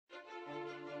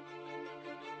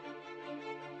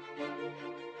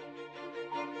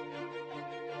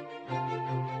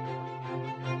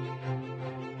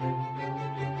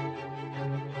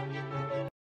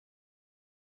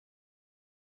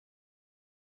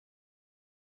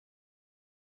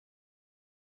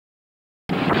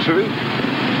2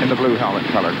 in the blue helmet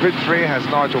colour. Grid 3 has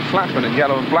Nigel Flatman in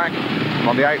yellow and black.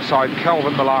 On the outside,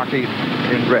 Kelvin Mullarkey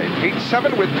in red. Heat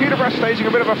 7 with Peterborough staging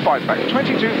a bit of a fight back.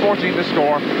 22-14 the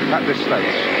score at this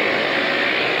stage.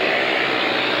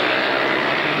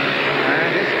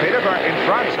 And it's Peterborough in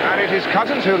front, and it is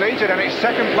Couzens who leads it, and it's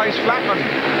second place Flatman.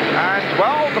 And,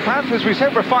 well, the Panthers, we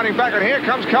said, were fighting back, and here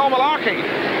comes Kelvin Mullarkey.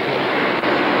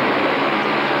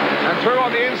 And through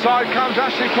on the inside comes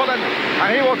Pullen,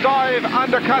 and he will dive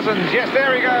under Couzens. Yes,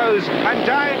 there he goes, and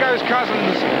down goes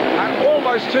Couzens, and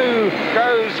almost to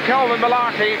goes Kelvin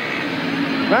Mullarkey.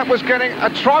 That was getting a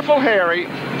trifle hairy.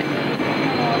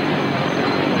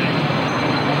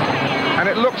 And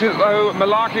it looked as though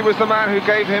Mullarkey was the man who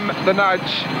gave him the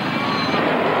nudge.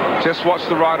 Just watch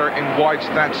the rider in white.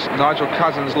 That's Nigel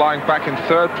Couzens lying back in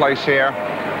third place here.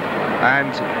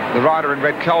 And the rider in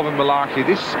red, Kelvin Mullarkey.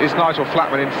 This is Nigel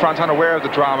Flatman in front, unaware of the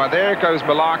drama. There goes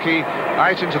Mullarkey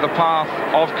out into the path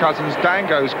of Couzens. Down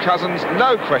goes Couzens.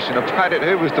 No question about it.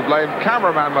 Who was to blame?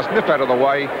 Cameraman must nip out of the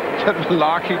way. But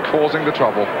Mullarkey causing the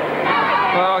trouble.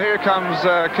 Well, here comes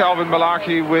Kelvin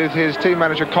Mullarkey with his team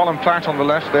manager Colin Platt on the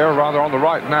left there, rather on the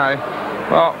right now.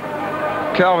 Well,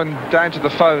 Kelvin down to the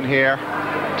phone here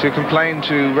to complain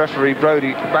to referee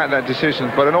Brodie about that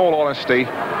decision. But in all honesty,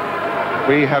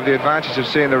 we have the advantage of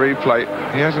seeing the replay.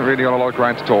 He hasn't really got a lot of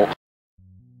ground to talk.